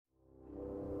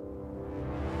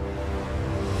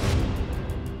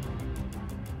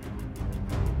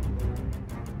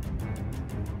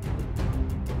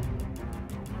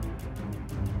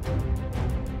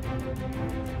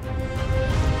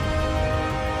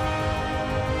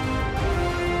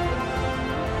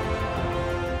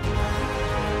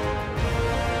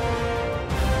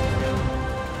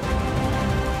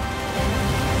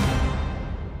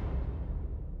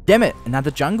Damn it,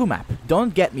 another jungle map.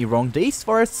 Don't get me wrong, these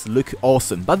forests look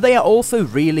awesome, but they are also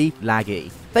really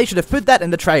laggy. They should have put that in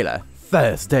the trailer.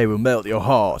 First they will melt your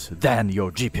heart, then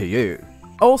your GPU.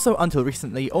 Also, until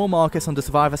recently, all markers on the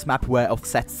Survivors map were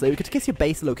offset, so you could kiss your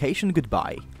base location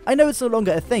goodbye. I know it's no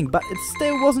longer a thing, but it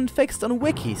still wasn't fixed on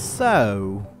Wiki,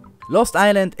 so... Lost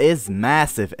Island is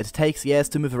massive. It takes years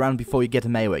to move around before you get a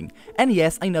Maywing. And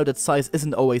yes, I know that size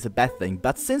isn't always a bad thing,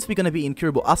 but since we're gonna be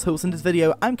incurable assholes in this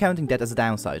video, I'm counting that as a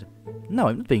downside. No,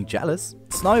 I'm not being jealous.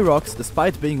 Snowy rocks,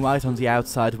 despite being white on the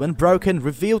outside, when broken,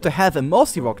 reveal to have a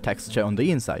mossy rock texture on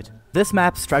the inside. This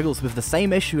map struggles with the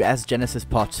same issue as Genesis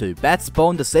Part 2, bad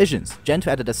spawn decisions. Gentoo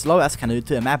added a slow-ass canoe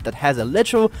to a map that has a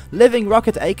literal living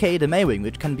rocket, aka the Maywing,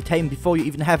 which can be tamed before you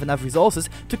even have enough resources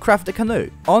to craft a canoe.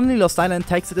 Only Lost Island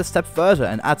takes it a step further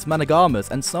and adds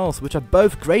Managamas and Snarls, which are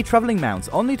both great traveling mounts,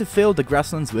 only to fill the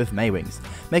grasslands with Maywings,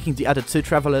 making the other two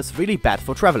travelers really bad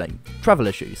for traveling. Travel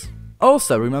issues.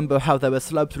 Also, remember how there were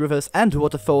sloped rivers and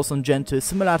waterfalls on Gentoo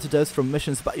similar to those from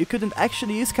missions, but you couldn't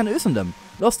actually use canoes on them.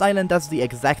 Lost Island does the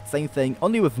exact same thing,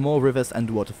 only with more rivers and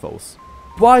waterfalls.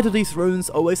 Why do these ruins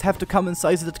always have to come in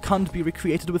sizes that can't be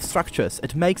recreated with structures?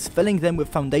 It makes filling them with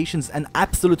foundations an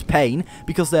absolute pain,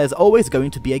 because there's always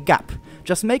going to be a gap.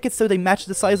 Just make it so they match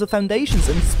the size of foundations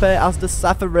and spare us the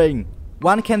suffering.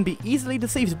 One can be easily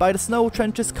deceived by the snow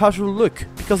trench's casual look.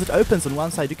 Because it opens on one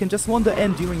side, you can just wander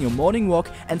in during your morning walk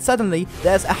and suddenly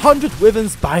there's 100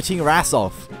 wyverns biting your ass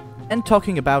off. And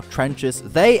talking about trenches,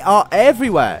 they are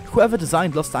everywhere! Whoever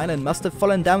designed Lost Island must have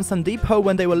fallen down some deep hole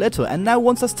when they were little and now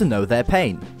wants us to know their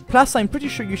pain. Plus, I'm pretty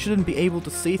sure you shouldn't be able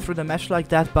to see through the mesh like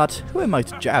that, but who am I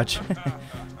to judge?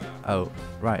 Oh,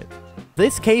 right.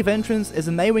 This cave entrance is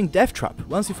a Maywing death trap.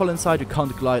 Once you fall inside, you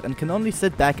can't glide and can only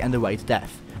sit back and await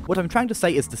death. What I'm trying to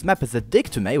say is this map is a dick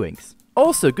to Maywings.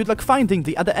 Also, good luck finding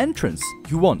the other entrance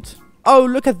you want. Oh,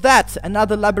 look at that!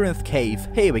 Another labyrinth cave.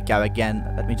 Here we go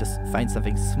again. Let me just find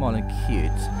something small and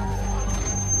cute.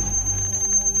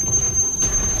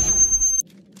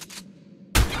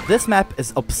 This map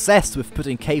is obsessed with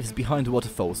putting caves behind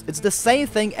waterfalls. It's the same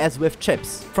thing as with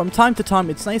chips. From time to time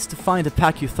it's nice to find a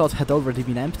pack you thought had already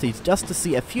been emptied just to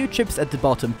see a few chips at the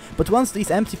bottom, but once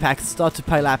these empty packs start to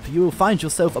pile up, you will find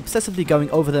yourself obsessively going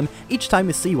over them each time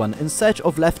you see one in search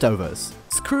of leftovers.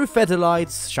 Screw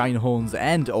featherlights, shinehorns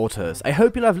and otters. I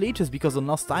hope you love leeches because on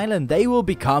Lost Island they will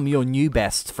become your new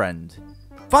best friend.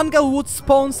 Fungal wood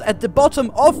spawns at the bottom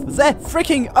of the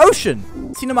freaking ocean!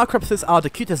 Cinemacropses are the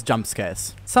cutest jump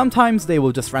scares. Sometimes they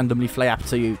will just randomly fly up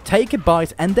to you, take a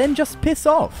bite and then just piss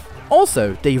off.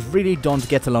 Also, they really don't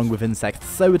get along with insects,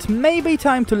 so it may be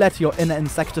time to let your inner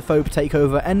insectophobe take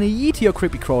over and yeet your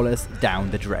creepy crawlers down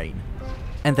the drain.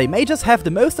 And they may just have the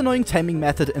most annoying taming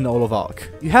method in all of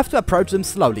ARK. You have to approach them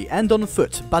slowly and on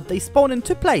foot, but they spawn in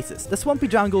two places: the swampy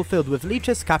jungle filled with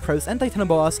leeches, capros and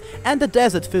titanoboas, and the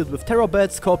desert filled with terror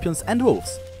birds, scorpions and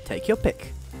wolves. Take your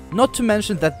pick. Not to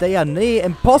mention that they are near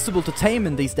impossible to tame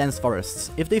in these dense forests.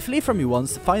 If they flee from you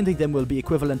once, finding them will be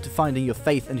equivalent to finding your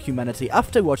faith in humanity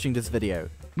after watching this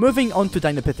video. Moving on to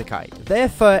Dinopitheci. Their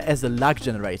fur is a lag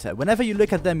generator. Whenever you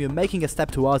look at them, you're making a step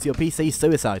towards your PC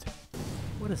suicide.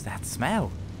 What does that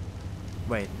smell?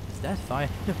 Wait, is that fire?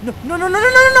 No!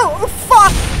 Oh,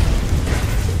 fuck!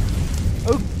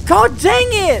 Oh, god dang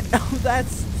it! Oh,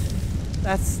 that's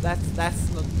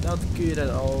not good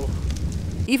at all.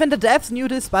 Even the devs knew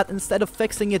this, but instead of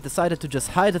fixing it, decided to just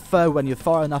hide the fur when you're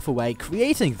far enough away,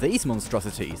 creating these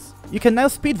monstrosities. You can now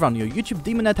speedrun your YouTube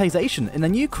demonetization in a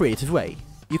new creative way.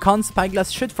 You can't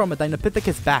spyglass shit from a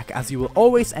Dinopithecus back, as you will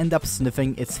always end up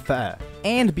sniffing its fur.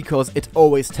 And because it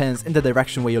always turns in the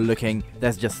direction where you're looking,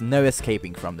 there's just no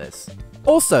escaping from this.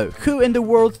 Also, who in the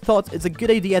world thought it's a good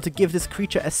idea to give this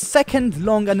creature a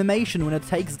second-long animation when it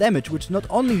takes damage, which not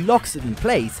only locks it in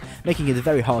place, making it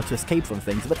very hard to escape from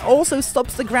things, but also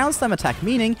stops the ground slam attack,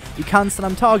 meaning you can't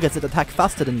slam targets that attack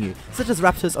faster than you, such as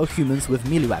raptors or humans with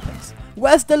melee weapons.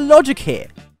 Where's the logic here?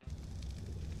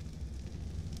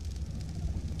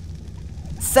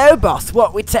 So boss,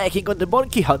 what we taking on the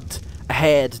monkey hunt?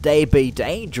 Ahead they be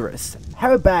dangerous.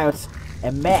 How about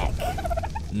a mech?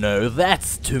 No,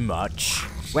 that's too much.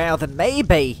 Well then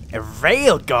maybe a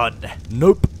railgun.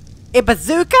 Nope. A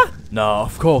bazooka? No,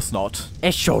 of course not.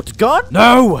 A shotgun?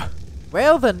 No!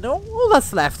 Well then all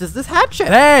that's left is this hatchet.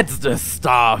 That's the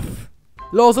stuff.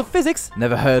 Laws of physics?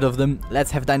 Never heard of them.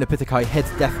 Let's have Dinopitheci hit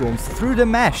deathworms through the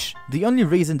mesh. The only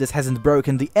reason this hasn't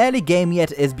broken the early game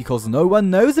yet is because no one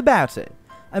knows about it.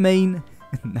 I mean,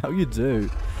 now you do.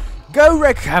 Go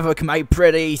wreak havoc, my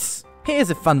pretties! Here's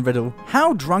a fun riddle.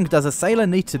 How drunk does a sailor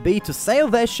need to be to sail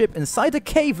their ship inside a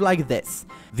cave like this?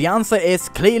 The answer is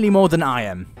clearly more than I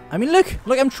am. I mean, look,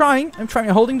 I'm trying,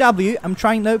 holding W, I'm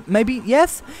trying, no, maybe,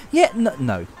 yes, yeah,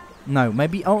 no,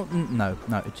 maybe, oh, no,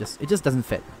 it just doesn't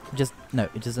fit. It just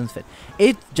doesn't fit.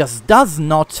 It just does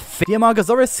not fit. The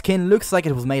Amargasaurus skin looks like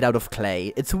it was made out of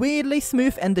clay. It's weirdly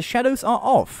smooth and the shadows are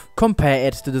off. Compare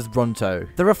it to this Bronto.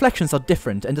 The reflections are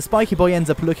different and the Spiky Boy ends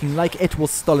up looking like it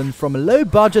was stolen from a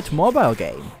low-budget mobile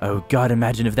game. Oh god,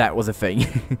 imagine if that was a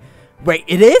thing. Wait,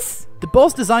 it is? The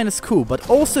boss design is cool, but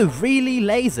also really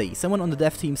lazy. Someone on the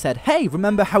dev team said, hey,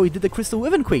 remember how we did the Crystal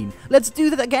Wyvern Queen? Let's do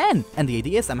that again. And the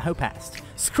idea somehow passed.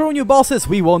 Screw new bosses,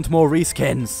 we want more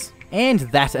reskins. And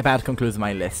that about concludes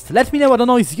my list. Let me know what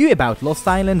annoys you about Lost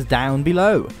Island down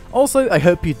below. Also, I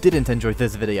hope you didn't enjoy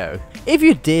this video. If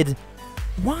you did,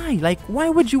 why? Like, why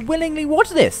would you willingly watch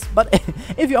this? But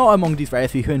if you are among these rare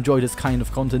few who enjoy this kind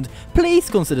of content, please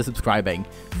consider subscribing.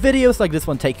 Videos like this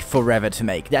one take forever to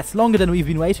make. That's longer than we've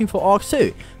been waiting for ARK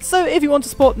 2. So if you want to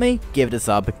support me, give it a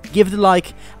sub, give it a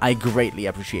like. I greatly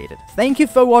appreciate it. Thank you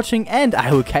for watching, and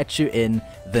I will catch you in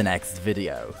the next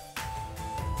video.